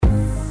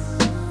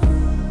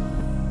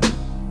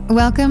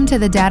Welcome to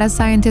the Data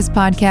Scientist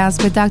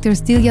Podcast with Dr.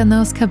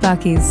 Stylianos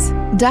Kabakis.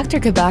 Dr.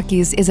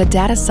 Kabakis is a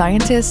data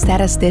scientist,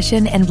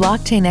 statistician, and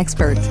blockchain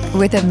expert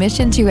with a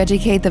mission to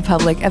educate the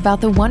public about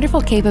the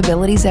wonderful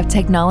capabilities of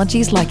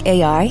technologies like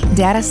AI,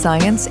 data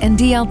science, and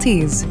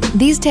DLTs.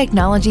 These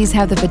technologies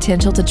have the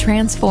potential to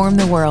transform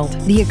the world,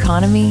 the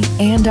economy,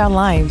 and our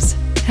lives.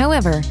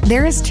 However,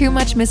 there is too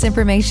much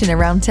misinformation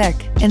around tech,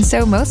 and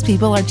so most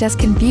people are just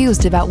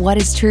confused about what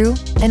is true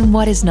and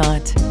what is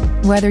not.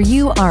 Whether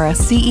you are a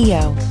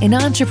CEO, an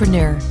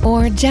entrepreneur,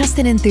 or just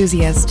an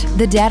enthusiast,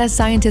 the Data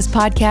Scientist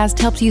Podcast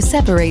helps you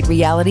separate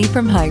reality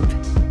from hype.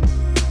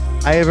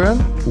 Hi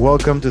everyone,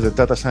 welcome to the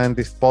Data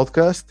Scientist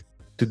Podcast.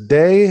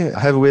 Today I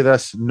have with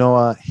us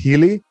Noah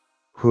Healy,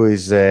 who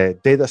is a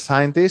data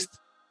scientist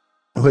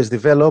who has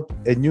developed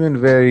a new and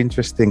very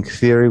interesting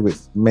theory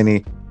with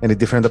many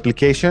different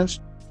applications.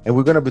 And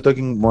we're going to be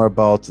talking more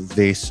about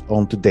this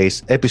on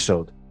today's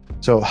episode.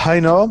 So hi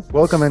Noah,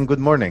 welcome and good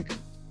morning.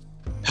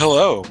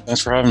 Hello,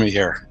 thanks for having me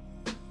here.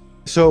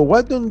 So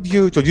why don't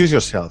you introduce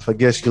yourself? I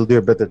guess you'll do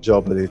a better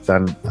job at it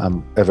than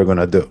I'm ever going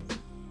to do.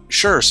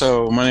 Sure.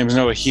 So my name is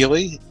Noah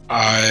Healy.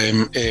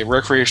 I'm a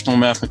recreational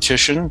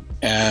mathematician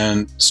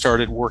and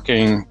started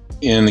working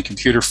in the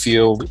computer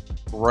field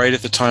right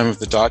at the time of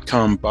the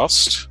dot-com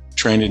bust,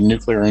 trained in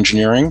nuclear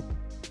engineering,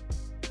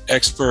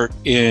 expert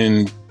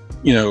in,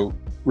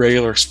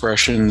 regular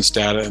expressions,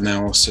 data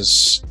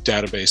analysis,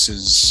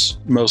 databases,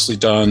 mostly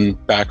done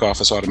back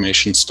office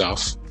automation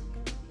stuff.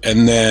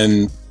 And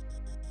then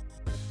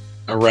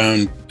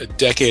around a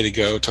decade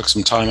ago, took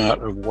some time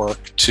out of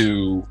work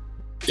to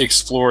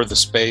explore the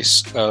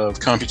space of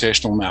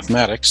computational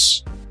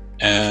mathematics.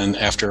 And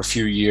after a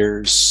few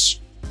years,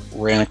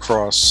 ran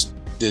across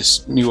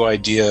this new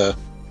idea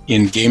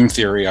in game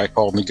theory I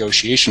call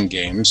negotiation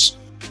games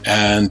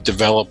and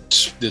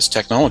developed this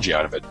technology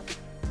out of it.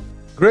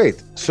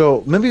 Great.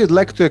 So maybe you'd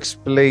like to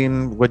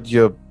explain what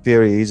your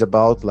theory is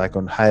about, like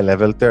on high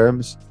level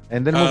terms,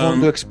 and then move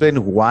on to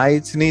explain why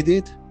it's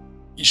needed.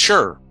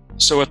 Sure.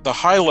 So at the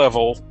high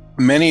level,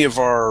 many of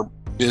our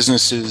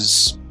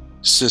businesses,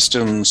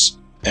 systems,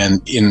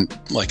 and in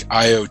like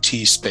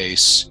IoT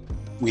space,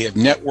 we have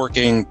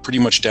networking pretty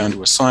much down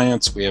to a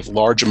science. We have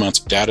large amounts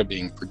of data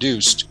being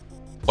produced,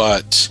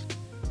 but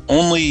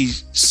only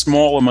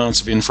small amounts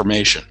of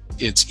information.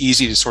 It's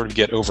easy to sort of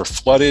get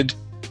overflooded.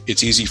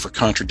 It's easy for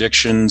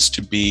contradictions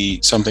to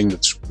be something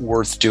that's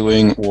worth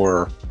doing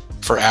or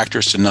for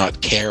actors to not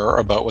care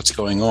about what's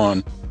going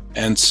on.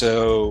 And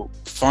so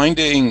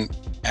finding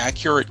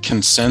accurate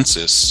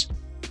consensus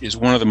is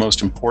one of the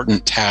most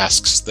important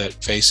tasks that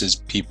faces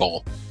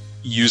people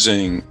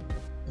using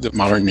the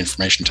modern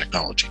information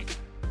technology.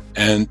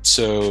 And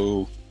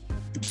so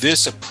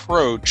this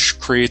approach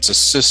creates a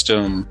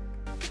system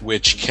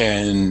which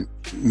can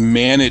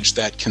manage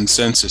that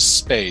consensus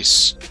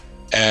space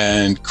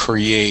and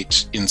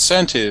create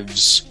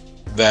incentives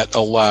that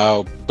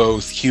allow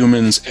both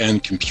humans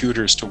and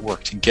computers to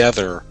work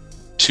together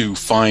to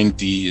find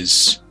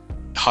these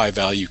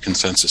high-value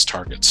consensus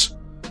targets.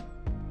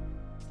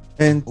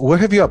 And where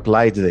have you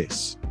applied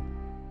this?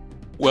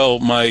 Well,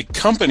 my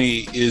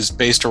company is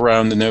based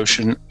around the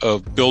notion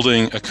of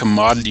building a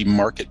commodity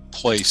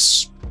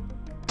marketplace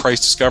price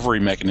discovery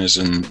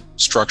mechanism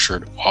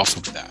structured off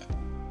of that.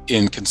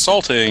 In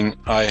consulting,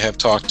 I have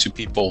talked to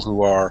people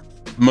who are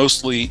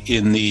mostly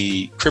in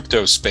the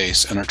crypto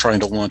space and are trying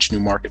to launch new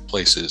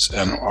marketplaces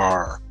and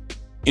are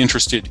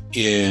interested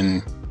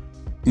in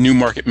new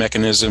market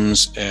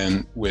mechanisms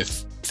and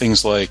with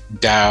things like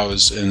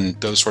DAOs and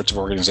those sorts of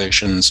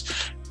organizations,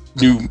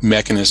 new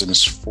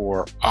mechanisms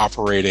for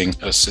operating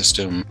a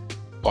system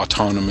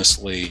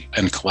autonomously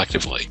and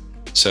collectively.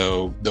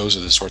 So those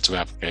are the sorts of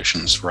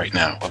applications right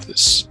now of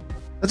this.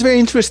 That's very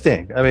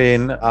interesting. I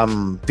mean,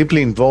 I'm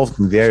deeply involved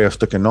in the area of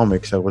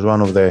tokenomics. I was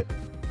one of the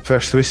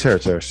first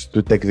researchers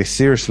to take this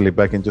seriously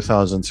back in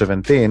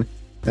 2017,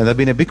 and I've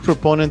been a big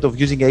proponent of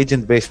using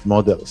agent-based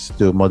models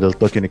to model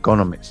token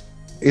economies.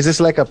 Is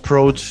this like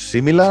approach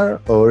similar,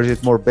 or is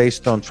it more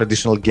based on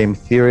traditional game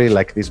theory,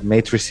 like these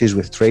matrices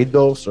with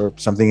trade-offs or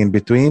something in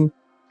between?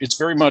 It's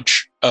very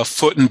much a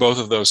foot in both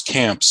of those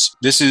camps.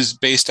 This is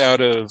based out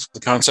of the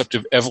concept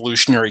of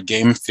evolutionary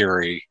game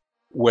theory,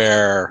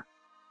 where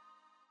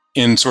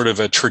in sort of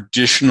a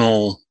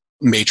traditional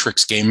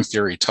matrix game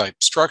theory type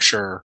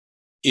structure,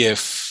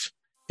 if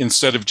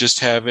instead of just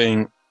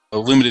having a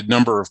limited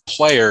number of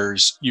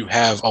players, you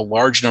have a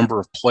large number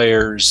of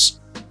players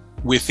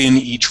within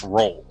each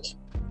role.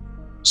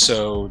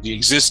 So the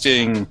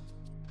existing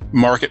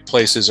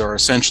marketplaces are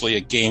essentially a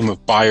game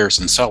of buyers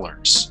and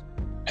sellers.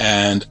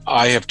 And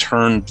I have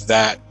turned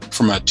that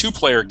from a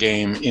 2-player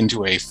game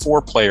into a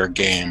 4-player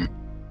game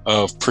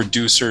of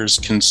producers,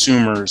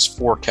 consumers,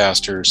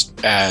 forecasters,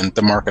 and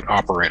the market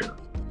operator,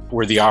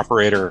 where the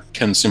operator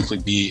can simply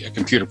be a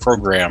computer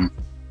program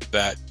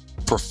that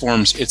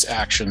performs its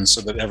actions so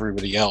that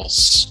everybody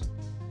else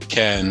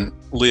can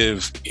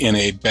live in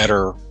a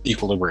better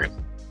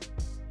equilibrium.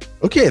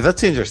 Okay,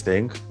 that's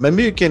interesting.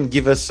 Maybe you can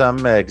give us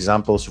some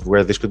examples of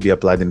where this could be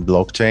applied in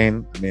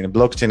blockchain. I mean,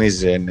 blockchain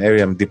is an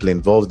area I'm deeply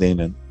involved in,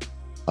 and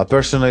I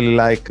personally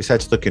like,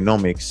 besides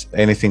tokenomics,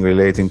 anything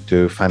relating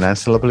to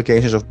financial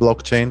applications of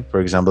blockchain,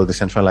 for example,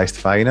 decentralized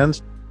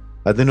finance.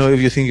 I don't know if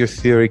you think your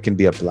theory can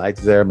be applied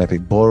there, maybe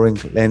borrowing,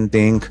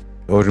 lending,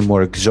 or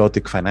more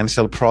exotic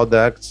financial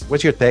products.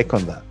 What's your take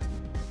on that?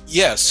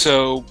 Yeah,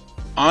 so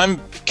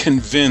I'm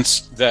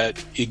convinced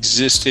that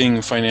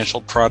existing financial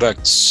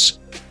products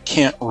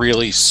can't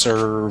really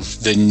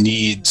serve the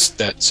needs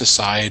that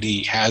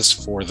society has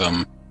for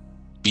them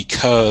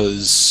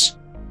because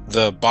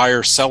the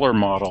buyer-seller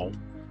model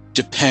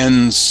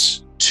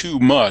depends too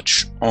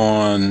much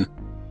on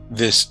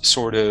this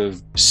sort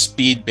of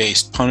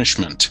speed-based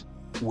punishment,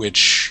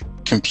 which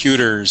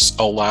computers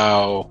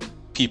allow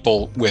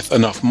people with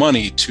enough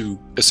money to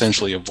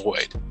essentially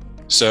avoid.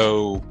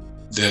 So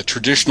the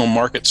traditional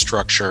market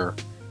structure,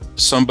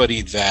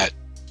 somebody that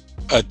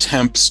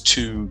attempts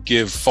to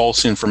give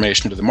false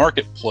information to the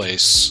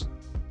marketplace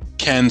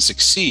can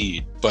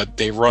succeed, but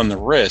they run the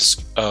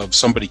risk of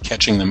somebody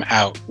catching them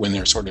out when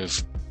they're sort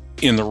of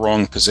in the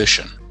wrong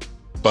position.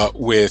 But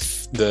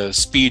with the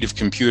speed of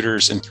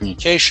computers and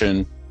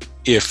communication,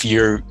 if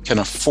you can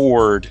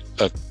afford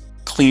a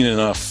clean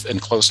enough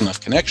and close enough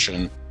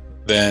connection,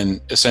 then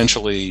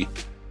essentially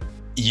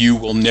you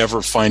will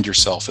never find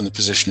yourself in the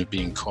position of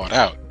being caught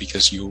out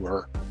because you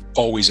are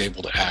always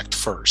able to act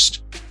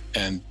first.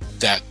 And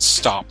that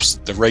stops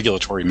the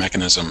regulatory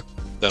mechanism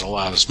that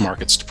allows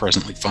markets to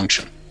presently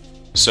function.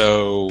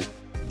 So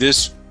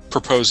this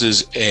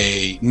proposes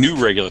a new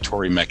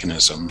regulatory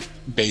mechanism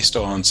based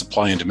on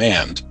supply and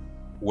demand,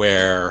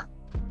 where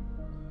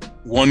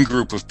one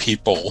group of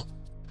people,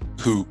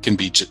 who can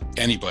be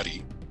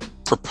anybody,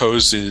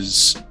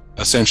 proposes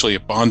essentially a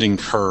bonding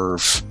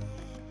curve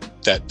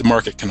that the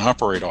market can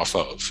operate off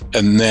of.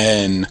 And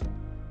then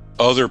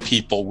other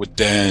people would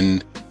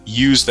then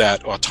use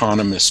that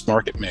autonomous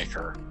market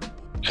maker.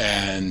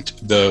 And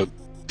the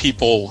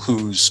people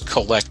whose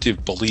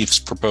collective beliefs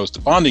propose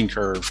the bonding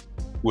curve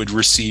would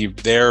receive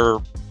their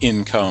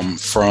income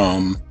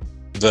from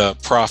the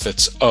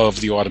profits of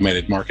the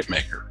automated market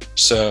maker.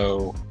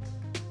 So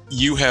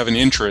you have an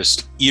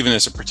interest, even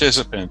as a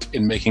participant,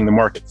 in making the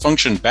market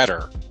function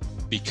better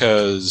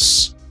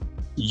because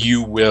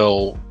you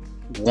will,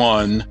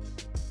 one,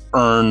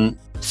 earn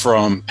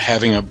from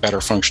having a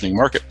better functioning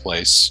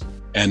marketplace,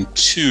 and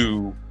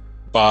two,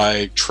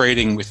 by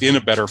trading within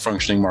a better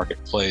functioning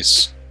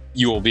marketplace,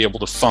 you will be able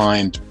to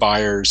find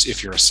buyers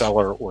if you're a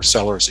seller or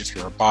sellers if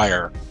you're a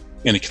buyer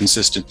in a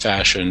consistent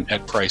fashion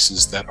at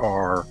prices that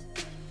are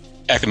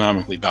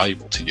economically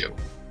valuable to you.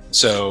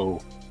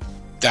 So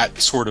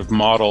that sort of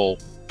model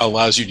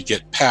allows you to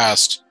get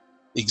past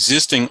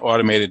existing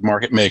automated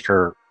market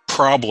maker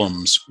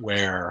problems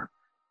where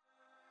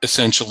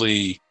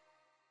essentially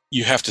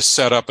you have to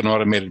set up an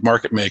automated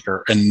market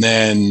maker, and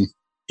then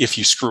if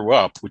you screw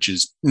up, which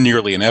is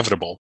nearly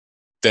inevitable,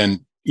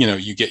 then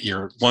you get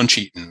your lunch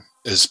eaten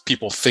as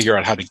people figure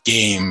out how to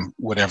game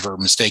whatever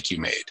mistake you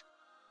made.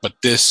 But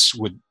this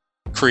would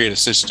create a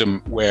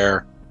system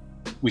where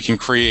we can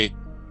create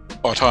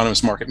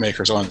autonomous market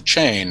makers on the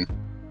chain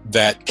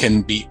that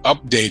can be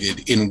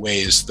updated in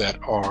ways that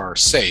are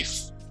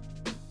safe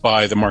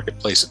by the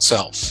marketplace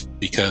itself,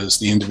 because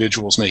the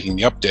individuals making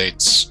the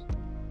updates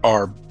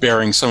are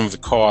bearing some of the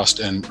cost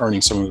and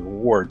earning some of the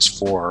rewards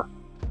for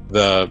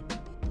the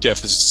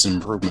deficits and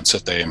improvements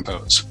that they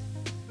impose.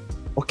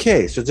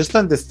 Okay, so just to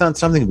understand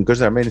something, because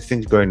there are many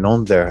things going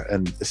on there,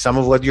 and some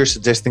of what you're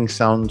suggesting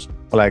sounds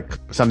like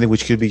something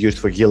which could be used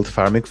for yield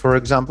farming, for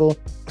example.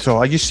 So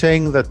are you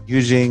saying that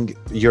using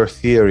your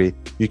theory,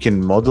 you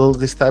can model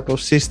this type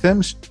of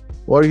systems?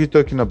 Or are you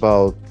talking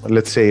about,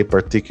 let's say, a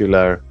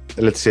particular,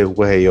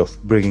 way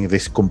of bringing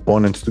these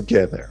components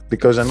together?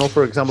 Because I know,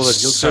 for example,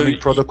 that yield farming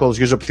protocols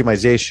use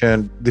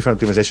optimization, different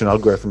optimization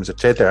algorithms,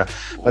 etc.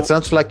 But it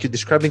sounds like you're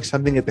describing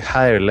something at a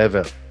higher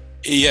level.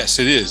 Yes,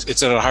 it is.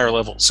 It's at a higher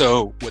level.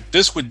 So what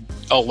this would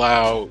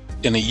allow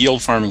in a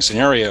yield farming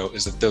scenario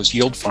is that those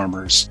yield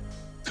farmers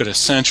could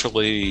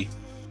essentially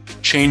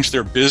change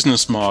their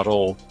business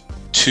model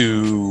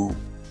to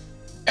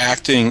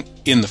acting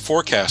in the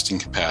forecasting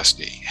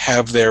capacity,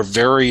 have their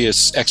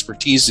various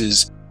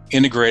expertises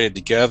integrated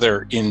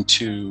together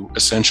into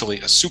essentially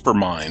a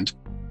supermind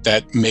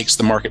that makes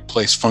the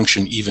marketplace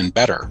function even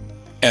better.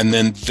 And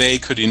then they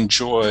could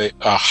enjoy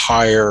a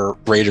higher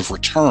rate of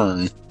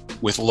return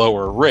with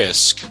lower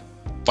risk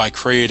by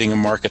creating a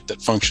market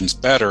that functions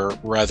better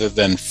rather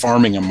than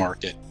farming a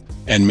market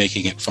and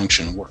making it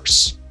function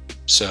worse.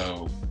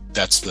 So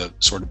that's the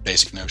sort of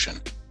basic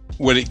notion.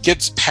 When it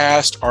gets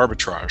past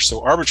arbitrage,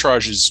 so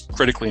arbitrage is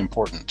critically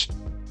important,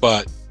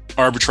 but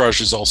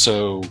arbitrage is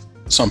also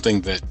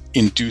something that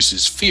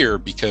induces fear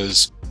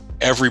because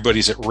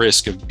everybody's at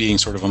risk of being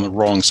sort of on the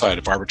wrong side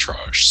of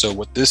arbitrage. So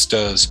what this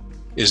does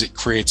is it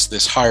creates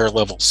this higher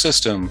level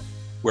system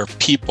where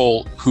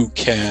people who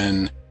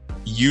can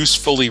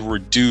usefully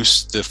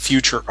reduce the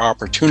future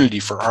opportunity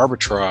for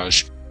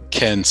arbitrage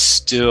can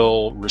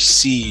still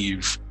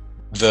receive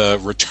the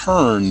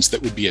returns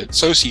that would be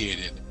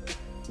associated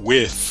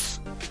with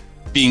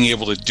being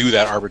able to do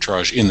that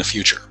arbitrage in the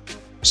future.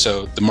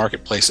 So the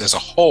marketplace as a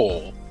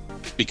whole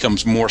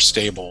becomes more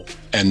stable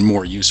and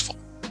more useful.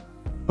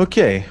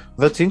 Okay,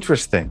 that's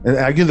interesting. And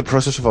are you in the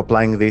process of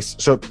applying this?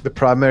 So the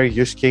primary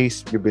use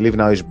case you believe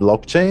now is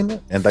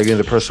blockchain, and are you in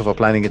the process of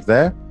applying it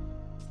there?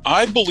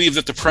 I believe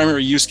that the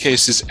primary use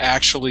case is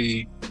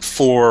actually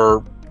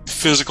for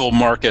physical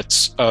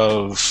markets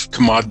of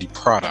commodity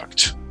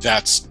product.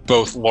 That's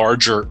both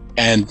larger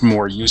and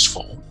more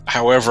useful.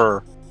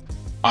 However,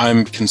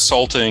 I'm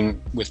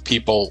consulting with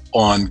people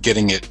on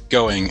getting it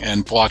going,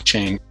 and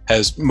blockchain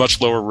has much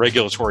lower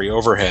regulatory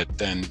overhead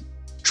than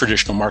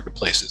traditional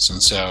marketplaces.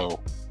 And so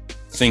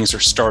things are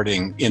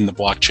starting in the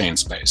blockchain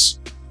space.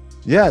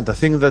 Yeah, the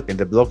thing that in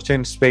the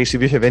blockchain space,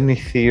 if you have any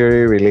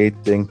theory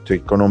relating to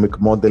economic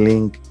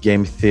modeling,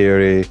 game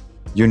theory,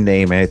 you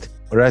name it,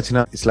 right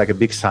now it's like a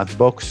big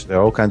sandbox. There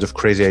are all kinds of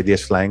crazy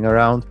ideas flying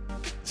around.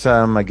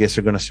 Some, I guess,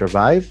 are going to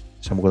survive,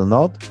 some will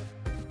not.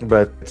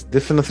 But it's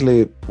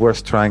definitely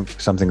worth trying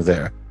something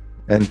there.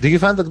 And do you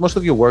find that most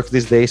of your work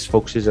these days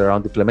focuses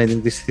around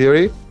implementing this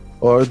theory?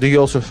 Or do you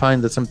also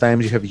find that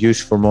sometimes you have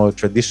use for more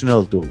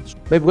traditional tools?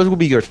 Maybe what would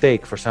be your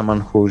take for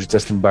someone who's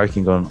just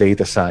embarking on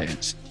data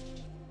science?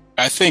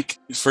 I think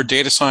for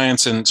data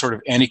science and sort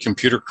of any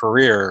computer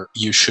career,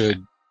 you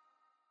should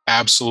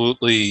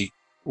absolutely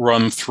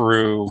run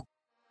through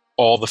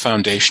all the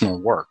foundational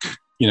work.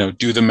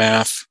 Do the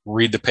math,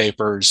 read the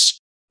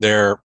papers.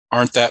 There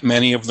aren't that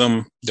many of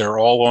them. They're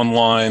all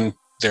online.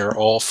 They're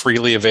all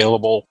freely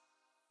available.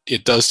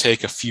 It does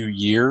take a few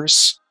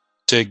years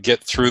to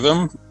get through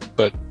them,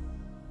 but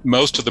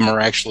most of them are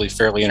actually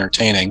fairly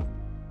entertaining.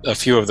 A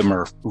few of them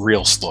are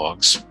real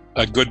slogs.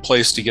 A good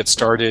place to get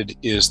started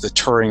is the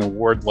Turing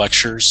Award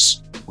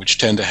lectures, which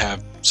tend to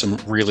have some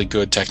really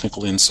good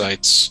technical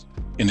insights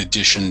in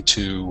addition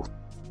to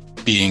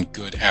being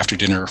good after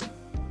dinner,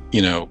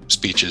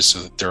 speeches so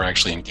that they're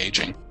actually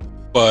engaging.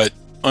 But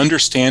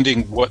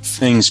understanding what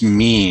things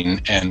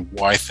mean and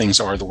why things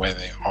are the way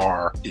they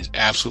are is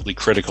absolutely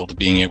critical to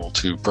being able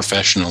to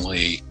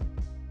professionally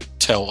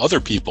tell other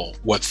people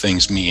what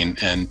things mean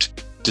and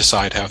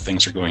decide how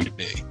things are going to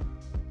be.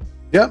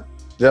 Yeah,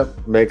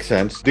 makes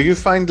sense. Do you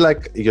find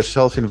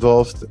yourself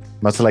involved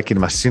much like in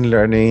machine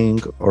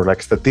learning or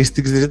like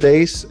statistics these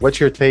days? What's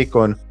your take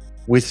on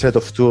which set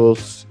of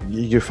tools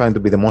you find to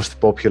be the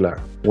most popular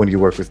when you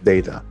work with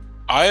data?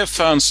 I have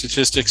found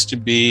statistics to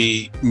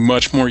be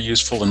much more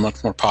useful and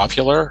much more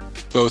popular,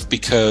 both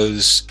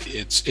because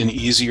it's an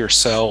easier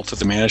sell to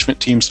the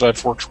management teams that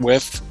I've worked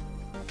with,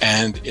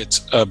 and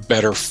it's a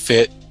better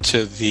fit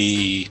to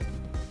the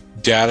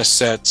data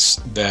sets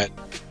that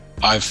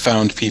I've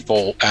found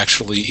people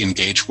actually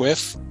engage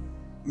with.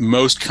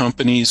 Most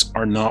companies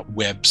are not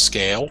web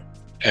scale,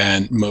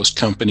 and most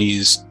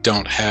companies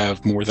don't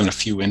have more than a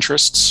few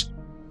interests.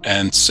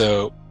 And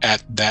so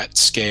at that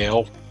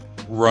scale,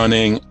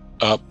 running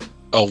up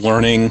a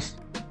learning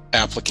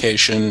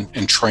application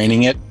and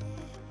training it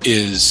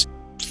is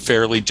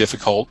fairly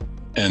difficult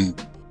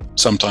and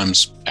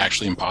sometimes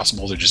actually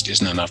impossible. There just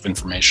isn't enough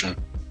information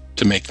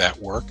to make that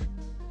work.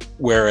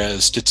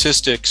 Whereas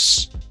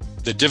statistics,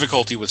 the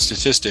difficulty with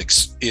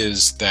statistics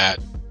is that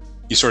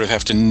you sort of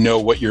have to know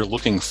what you're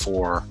looking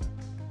for,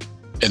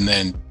 and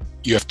then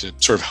you have to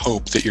sort of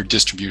hope that your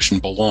distribution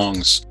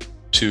belongs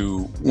to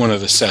one of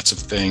the sets of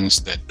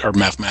things that are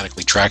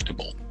mathematically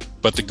tractable.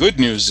 But the good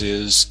news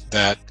is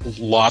that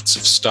lots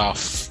of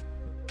stuff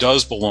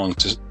does belong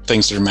to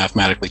things that are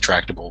mathematically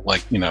tractable.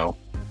 Like, the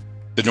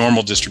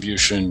normal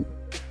distribution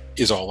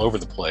is all over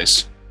the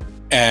place.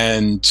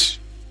 And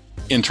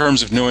in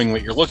terms of knowing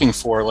what you're looking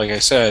for, like I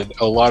said,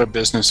 a lot of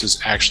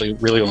businesses actually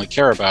really only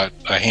care about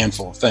a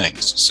handful of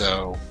things.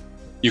 So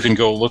you can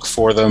go look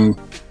for them.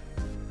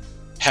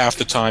 Half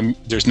the time,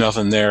 there's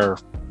nothing there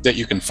that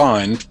you can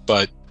find,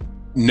 but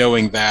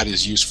knowing that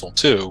is useful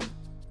too.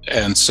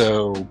 And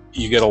so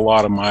you get a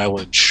lot of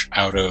mileage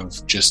out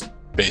of just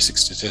basic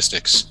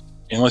statistics,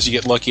 unless you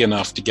get lucky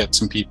enough to get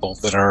some people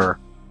that are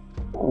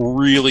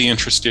really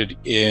interested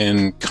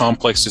in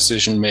complex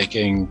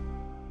decision-making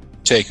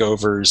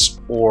takeovers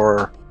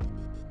or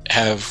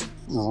have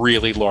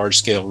really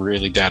large-scale,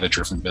 really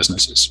data-driven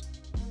businesses.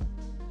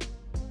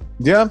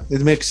 Yeah,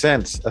 it makes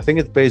sense. I think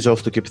it pays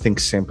off to keep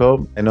things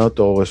simple and not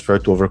always try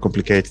to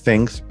overcomplicate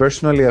things.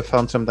 Personally, I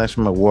found sometimes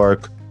from my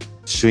work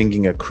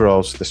swinging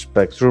across the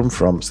spectrum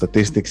from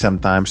statistics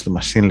sometimes to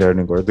machine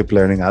learning or deep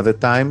learning other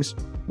times.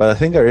 But I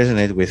think I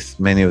resonate with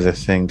many of the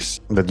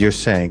things that you're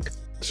saying.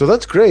 So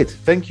that's great.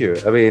 Thank you.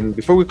 I mean,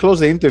 before we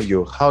close the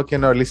interview, how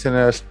can our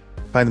listeners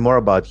find more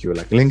about you?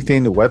 Like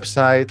LinkedIn,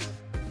 website?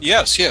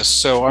 Yes.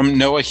 So I'm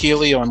Noah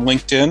Healy on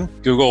LinkedIn.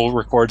 Google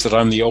records that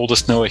I'm the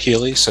oldest Noah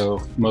Healy,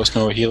 so most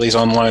Noah Healys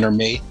online are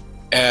me.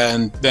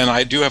 And then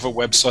I do have a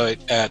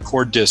website at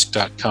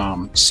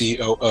coordisc.com,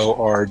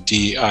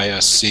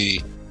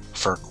 COORDISC,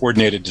 for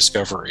coordinated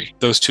discovery.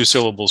 Those two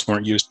syllables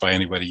weren't used by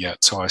anybody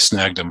yet, so I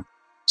snagged them.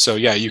 So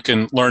yeah, you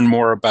can learn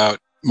more about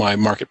my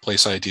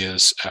marketplace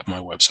ideas at my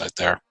website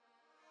there.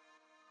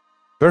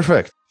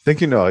 Perfect.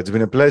 Thank you, Noah. It's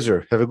been a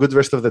pleasure. Have a good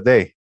rest of the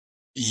day.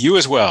 You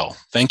as well.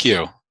 Thank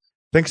you.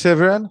 Thanks,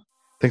 everyone.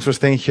 Thanks for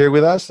staying here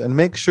with us, and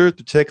make sure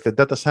to check the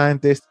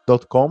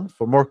datascientist.com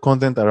for more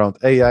content around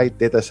AI,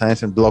 data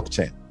science, and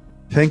blockchain.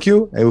 Thank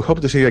you, and we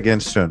hope to see you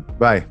again soon.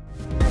 Bye.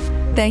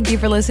 Thank you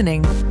for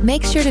listening.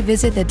 Make sure to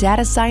visit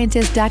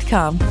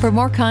thedatascientist.com for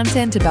more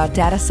content about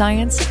data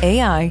science,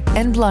 AI,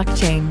 and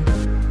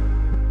blockchain.